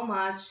them so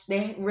much.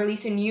 They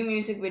released a new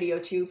music video,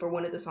 too, for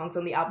one of the songs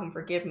on the album,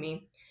 Forgive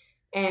Me.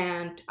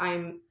 And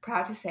I'm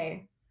proud to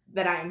say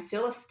that I am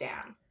still a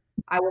stan.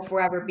 I will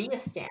forever be a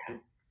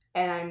stan.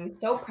 And I'm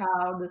so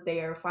proud that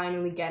they are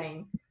finally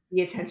getting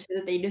the attention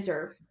that they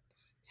deserve.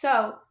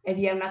 So, if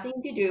you have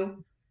nothing to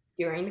do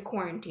during the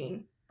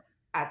quarantine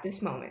at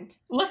this moment,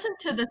 listen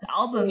to this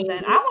album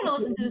then. I want to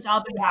listen to this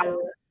album now.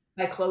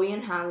 By Chloe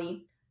and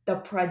Halle. The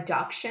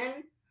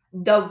production,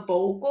 the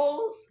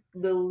vocals,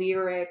 the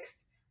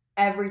lyrics,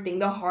 everything,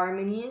 the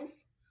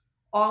harmonies,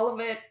 all of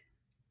it,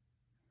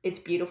 it's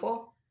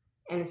beautiful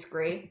and it's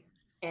great.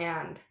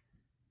 And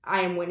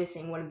I am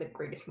witnessing one of the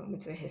greatest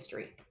moments in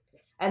history.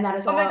 And that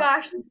is all. Oh my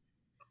gosh.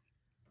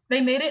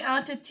 They made it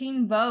onto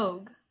Teen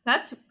Vogue.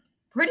 That's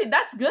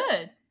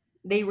good.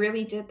 They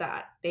really did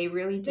that. They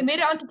made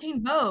it onto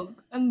Teen Vogue,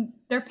 and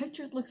their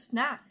pictures look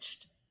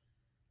snatched.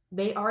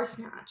 They are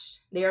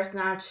snatched. They are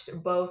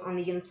snatched both on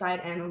the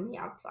inside and on the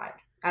outside.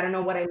 I don't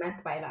know what I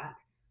meant by that,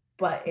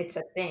 but it's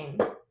a thing,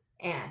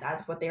 and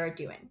that's what they are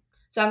doing.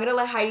 So I'm going to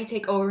let Heidi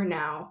take over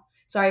now.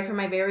 Sorry for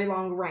my very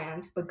long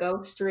rant, but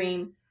go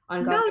stream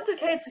on No, it's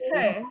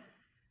okay.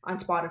 On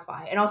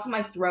Spotify. And also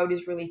my throat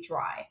is really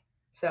dry,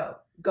 so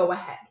go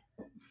ahead.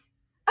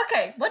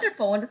 Okay,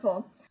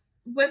 wonderful.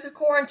 With the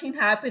quarantine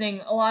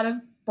happening, a lot of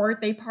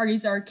birthday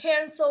parties are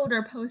canceled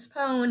or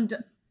postponed,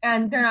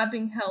 and they're not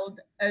being held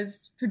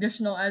as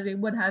traditional as they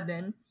would have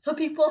been. So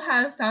people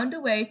have found a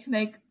way to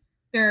make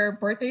their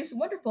birthdays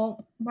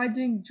wonderful by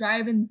doing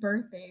drive-in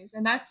birthdays,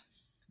 and that's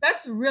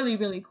really,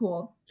 really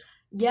cool.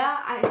 Yeah,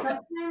 I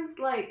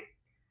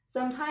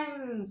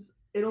sometimes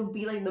it'll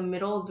be like the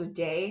middle of the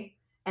day,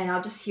 and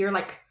I'll just hear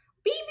like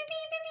beep beep beep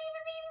beep beep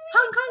beep beep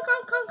Honk, honk,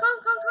 honk, honk,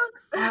 honk, honk,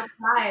 honk.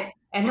 outside,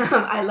 and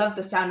I love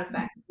the sound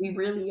effect. We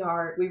really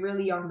are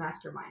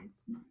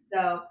masterminds.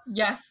 So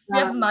Yes, we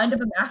have the mind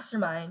of a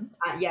mastermind.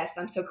 Yes,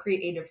 I'm so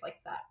creative like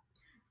that.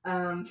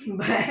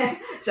 But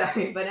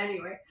sorry, but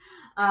anyway,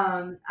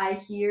 I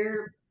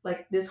hear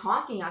like this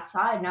honking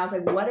outside, and I was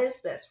like, "What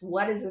is this?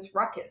 What is this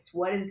ruckus?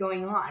 What is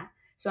going on?"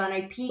 So then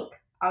I peek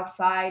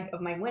outside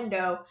of my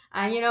window,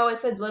 and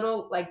it's a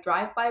little like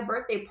drive-by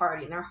birthday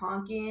party, and they're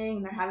honking,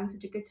 and they're having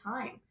such a good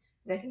time,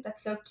 and I think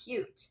that's so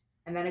cute.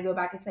 And then I go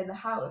back inside the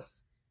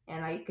house,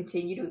 and I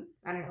continue to,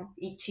 I don't know,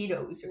 eat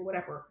Cheetos or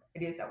whatever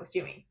it is I was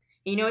doing.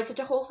 It's such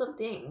a wholesome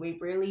thing. We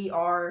really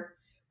are.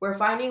 We're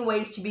finding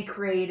ways to be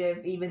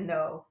creative, even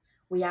though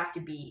we have to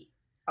be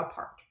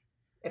apart,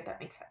 if that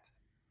makes sense.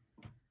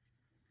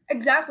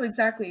 Exactly.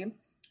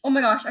 Oh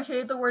my gosh, I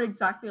hated the word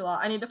exactly a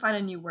lot. I need to find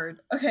a new word.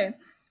 Okay.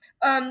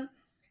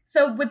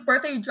 So with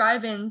birthday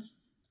drive-ins,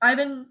 I've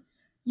been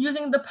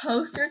using the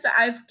posters that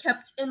I've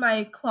kept in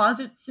my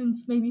closet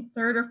since maybe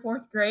 3rd or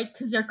 4th grade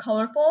because they're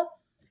colorful.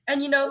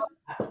 And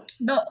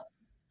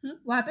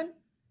what happened?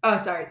 Oh,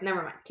 sorry.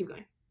 Never mind. Keep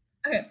going.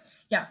 Okay.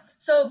 Yeah.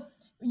 So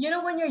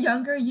when you're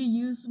younger, you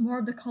use more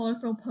of the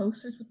colorful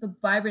posters with the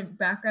vibrant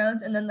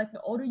backgrounds, and then like the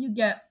older you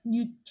get,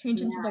 you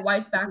change into the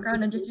white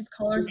background and just use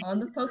colors on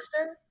the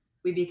poster.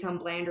 We become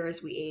blander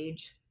as we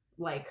age,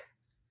 like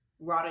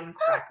rotten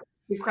crackers.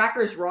 The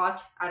crackers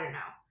rot, I don't know,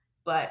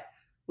 but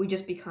we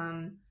just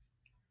become.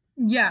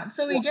 Yeah,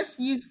 so we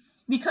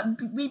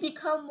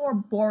become more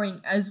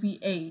boring as we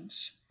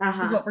age.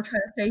 Is what we're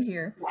trying to say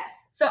here.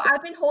 Yes. So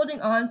I've been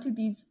holding on to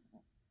these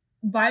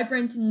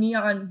vibrant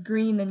neon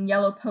green and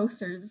yellow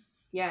posters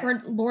for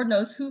Lord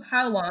knows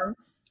how long,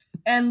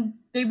 and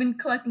they've been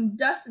collecting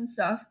dust and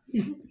stuff.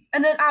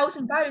 And then I was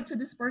invited to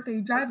this birthday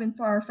drive-in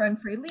for our friend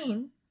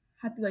Fraylene.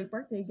 Happy late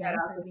birthday again,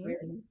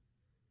 Fraylene.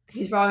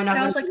 He's probably not.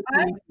 I was like,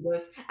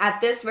 this. At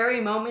this very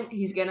moment,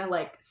 he's gonna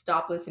like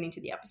stop listening to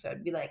the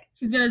episode. Be like,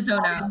 he's gonna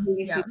zone out.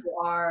 These people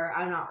are.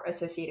 I'm not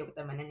associated with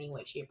them in any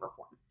way, shape, or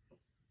form.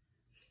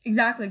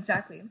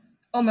 Exactly.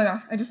 Oh my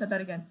gosh, I just said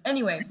that again.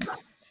 Anyway,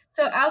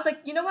 so I was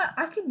like, you know what?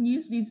 I can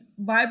use these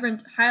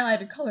vibrant,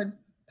 highlighted, colored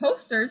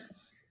posters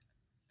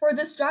for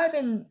this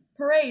drive-in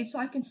parade, so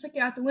I can stick it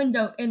out the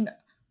window, and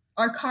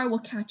our car will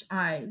catch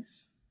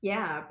eyes.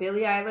 Yeah,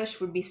 Billie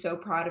Eilish would be so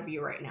proud of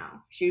you right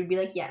now. She would be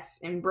like, yes,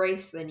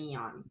 embrace the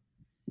neon.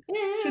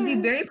 She'd be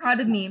very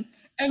proud of me.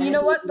 And you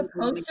know what? The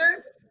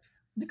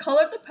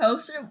color of the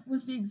poster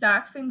was the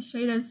exact same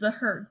shade as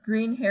her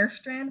green hair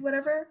strand,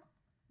 whatever.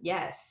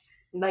 Yes.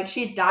 Like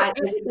she dyed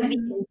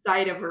the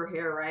inside of her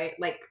hair, right?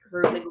 Like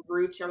her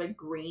roots are like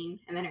green,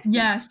 and then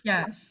yes.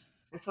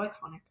 It's so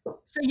iconic.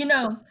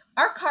 So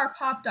our car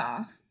popped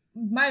off.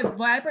 My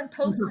vibrant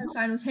poster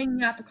sign was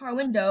hanging out the car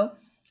window,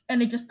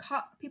 and it just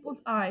caught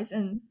people's eyes,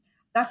 and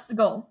that's the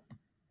goal.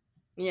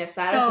 Yes,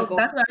 that is the goal.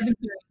 That's what I've been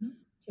doing.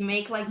 To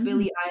make like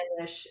Billie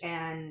Eilish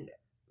and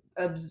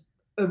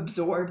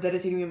absorb. That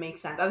doesn't even make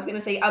sense. I was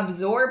gonna say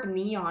absorb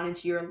neon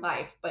into your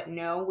life, but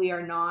no, we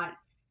are not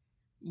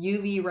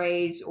UV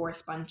rays or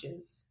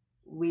sponges.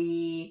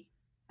 I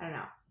don't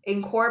know.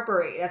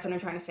 Incorporate. That's what I'm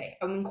trying to say.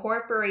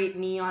 Incorporate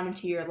neon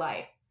into your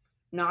life,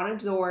 not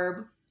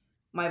absorb.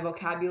 My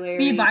vocabulary.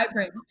 Be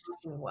vibrant.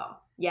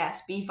 Well,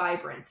 yes, be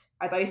vibrant.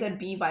 I thought you said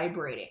be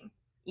vibrating.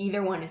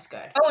 Either one is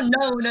good. Oh,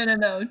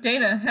 no.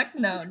 Dana, heck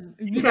no.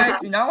 You guys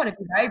do not want to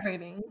be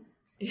vibrating.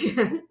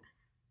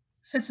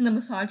 Sits in the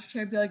massage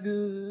chair, be like,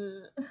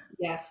 ugh.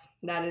 Yes,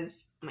 that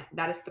is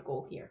the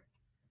goal here.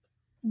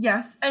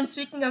 Yes, and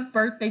speaking of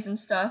birthdays and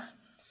stuff.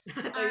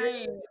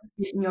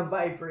 Speaking of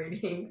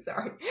vibrating,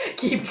 sorry.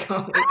 Keep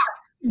going.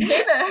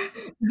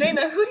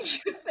 Dana, who do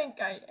you think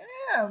I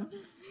am?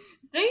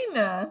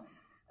 Dana.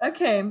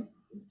 Okay,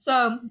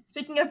 so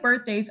speaking of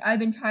birthdays, I've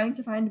been trying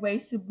to find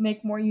ways to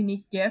make more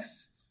unique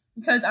gifts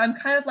because I'm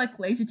kind of like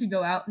lazy to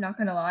go out, not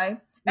gonna lie.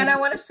 And I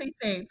want to stay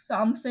safe, so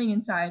I'm staying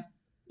inside.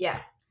 Yeah.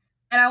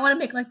 And I want to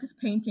make like this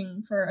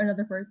painting for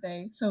another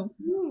birthday. So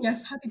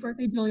yes, happy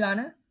birthday,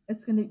 Juliana.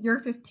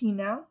 You're 15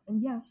 now,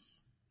 and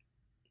yes.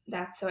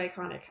 That's so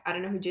iconic. I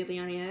don't know who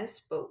Juliana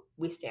is, but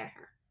we stand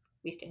her.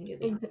 We stand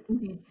Juliana.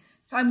 Indeed.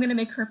 So I'm gonna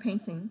make her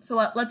painting. So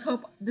let's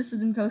hope this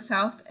doesn't go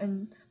south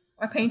and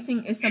our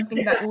painting is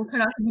something that will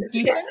turn out to be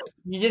decent.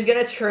 You're just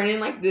gonna turn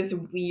in like this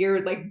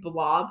weird like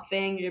blob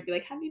thing. You're gonna be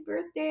like, "Happy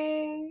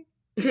birthday!"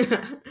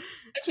 And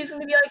she's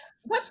gonna be like,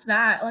 "What's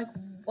that? Like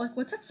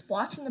what's that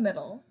splotch in the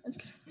middle?"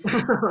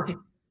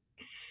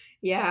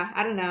 Yeah,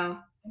 I don't know.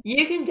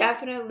 You can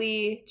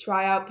definitely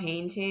try out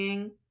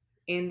painting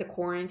in the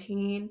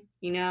quarantine.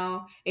 You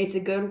know, it's a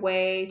good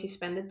way to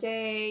spend the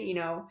day. You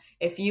know,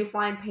 if you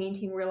find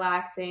painting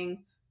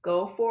relaxing,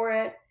 go for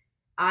it.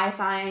 I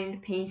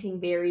find painting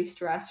very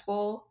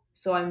stressful,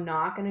 so I'm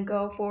not gonna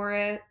go for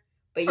it.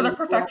 But For the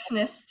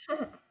perfectionist.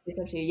 It's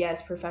up to you.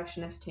 Yes,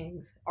 perfectionist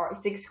things.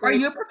 Sixth Are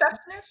grade you a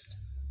perfectionist?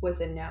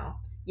 was a no.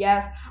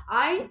 Yes,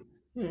 I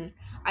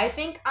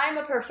think I'm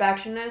a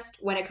perfectionist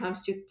when it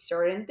comes to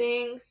certain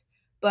things,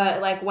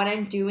 but like when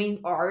I'm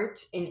doing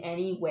art in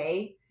any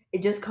way,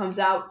 it just comes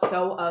out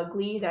so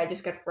ugly that I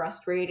just get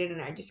frustrated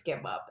and I just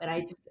give up and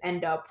I just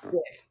end up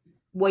with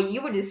what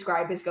you would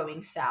describe as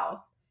going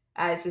south,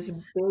 as this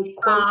big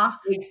quote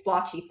big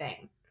splotchy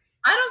thing.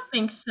 I don't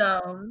think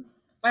so.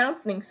 I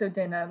don't think so,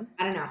 Dana.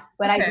 I don't know,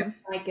 but okay. I don't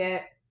like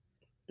it.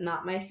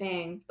 Not my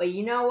thing. But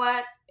you know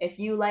what? If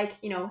you like,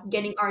 you know,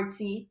 getting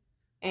artsy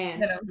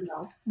and you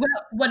know,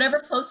 whatever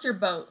floats your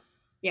boat.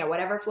 Yeah,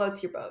 whatever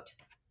floats your boat.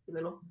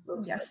 Little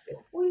yes.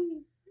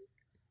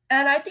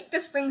 And I think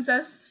this brings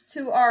us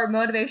to our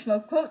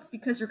motivational quote,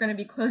 because we're going to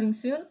be closing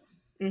soon.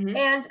 Mm-hmm.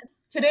 And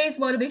today's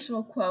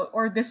motivational quote,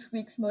 or this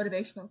week's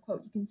motivational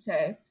quote, you can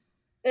say,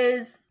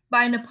 is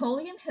by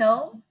Napoleon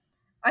Hill.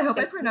 I hope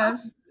I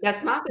pronounced.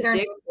 That's not the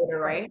dictator,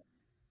 right?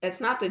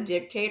 That's not the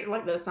dictator.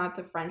 Like, that's not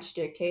the French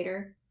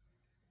dictator.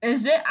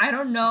 Is it? I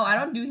don't know. I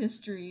don't do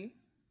history.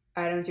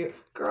 I don't do.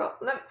 Girl,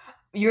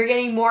 you're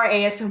getting more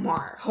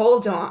ASMR.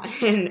 Hold on.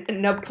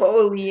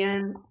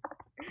 Napoleon.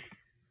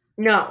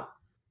 No.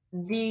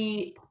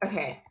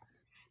 Okay.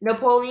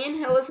 Napoleon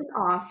Hill is an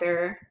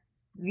author.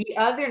 The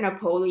other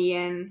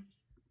Napoleon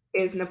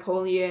is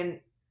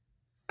Napoleon.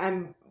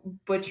 I'm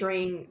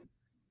butchering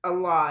a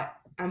lot.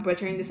 I'm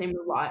butchering the same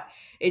a lot.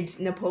 It's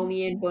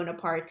Napoleon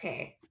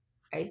Bonaparte,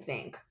 I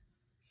think.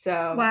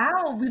 So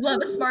wow, we love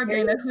a smart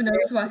Dana who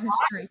knows about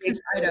history,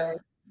 because I don't.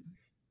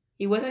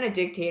 He wasn't a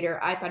dictator.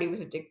 I thought he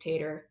was a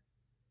dictator.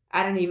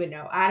 I don't even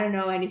know. I don't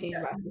know anything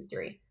about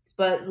history.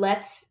 But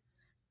let's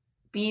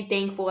be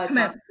thankful that's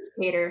not a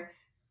dictator,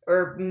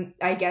 or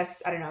I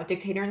guess, I don't know,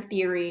 dictator in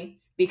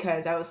theory,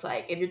 because I was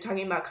like, if you're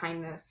talking about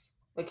kindness,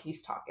 like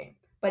he's talking.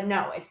 But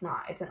no, it's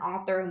not. It's an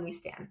author and we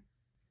stand.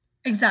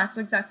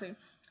 Exactly.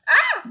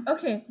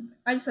 Okay.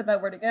 I just said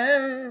that word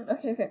again.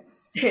 Okay.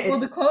 Well,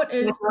 the quote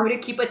is, I'm going to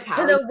keep a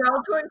tally. In a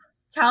world where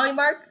tally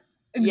mark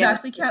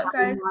exactly count,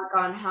 guys. Mark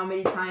on how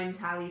many times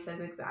Hallie says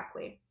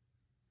exactly.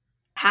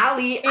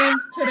 Hallie. And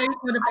today's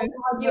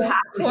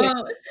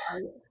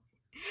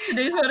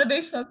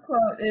motivational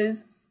quote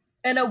is,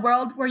 in a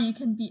world where you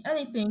can be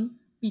anything,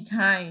 be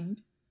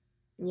kind.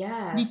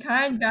 Yes. Be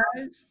kind,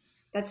 guys.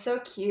 That's so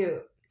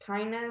cute.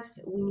 Kindness,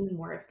 we need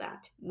more of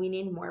that. We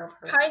need more of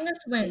her. Kindness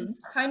wins.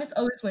 Kindness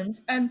always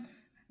wins. And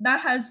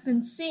that has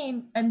been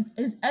seen and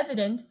is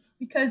evident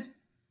because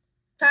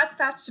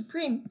Fat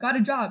Supreme got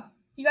a job.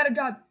 He got a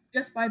job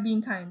just by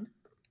being kind.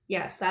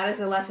 Yes, that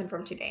is a lesson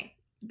from today.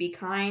 Be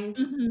kind,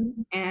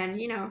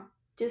 and, you know,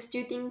 just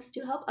do things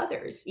to help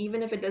others.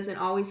 Even if it doesn't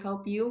always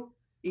help you,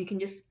 you can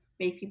just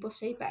make people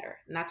stay better.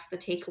 And that's the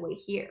takeaway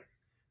here.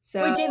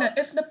 So, wait, Dana,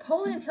 if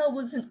Napoleon Hill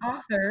is an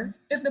author,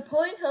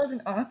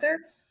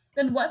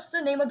 then what's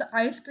the name of the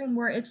ice cream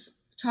where it's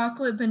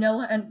chocolate,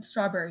 vanilla, and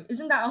strawberry?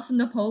 Isn't that also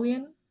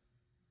Napoleon?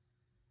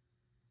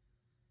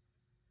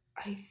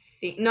 I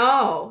think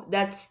no,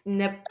 that's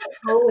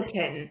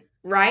Neapolitan,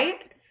 right?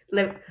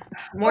 Let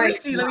me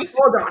see.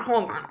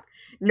 Hold on.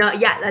 No,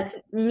 yeah, that's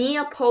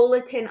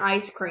Neapolitan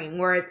ice cream,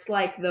 where it's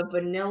like the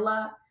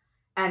vanilla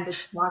and the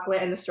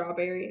chocolate and the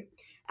strawberry.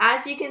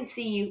 As you can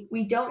see,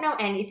 we don't know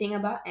anything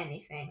about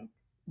anything.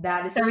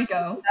 There we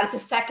go. That's a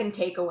second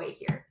takeaway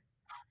here.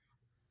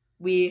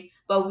 We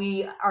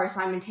are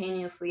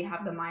simultaneously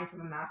have the minds of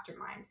a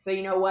mastermind. So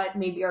you know what?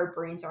 Maybe our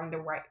brains are in the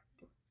right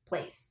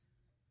place,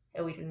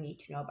 and we don't need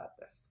to know about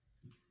this.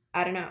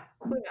 I don't know.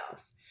 Who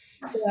knows?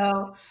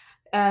 So,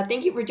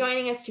 thank you for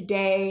joining us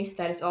today.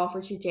 That is all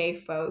for today,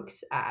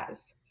 folks,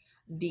 as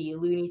the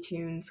Looney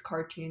Tunes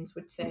cartoons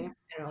would say,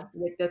 you know,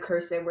 with the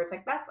cursive where it's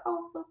like, that's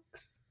all,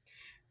 folks.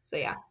 So,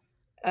 yeah.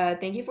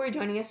 Thank you for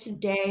joining us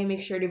today.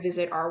 Make sure to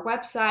visit our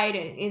website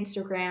and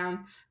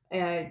Instagram.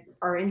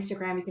 Our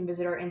Instagram, you can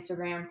visit our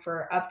Instagram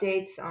for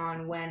updates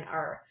on when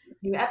our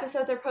new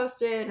episodes are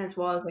posted, as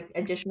well as like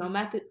additional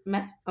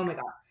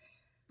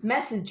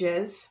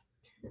messages.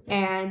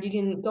 And you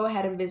can go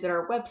ahead and visit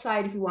our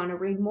website if you want to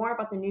read more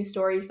about the news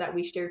stories that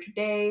we shared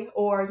today,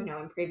 or, you know,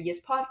 in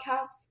previous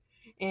podcasts.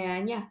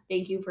 And yeah,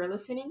 thank you for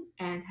listening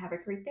and have a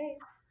great day.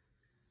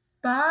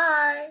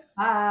 Bye.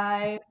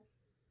 Bye.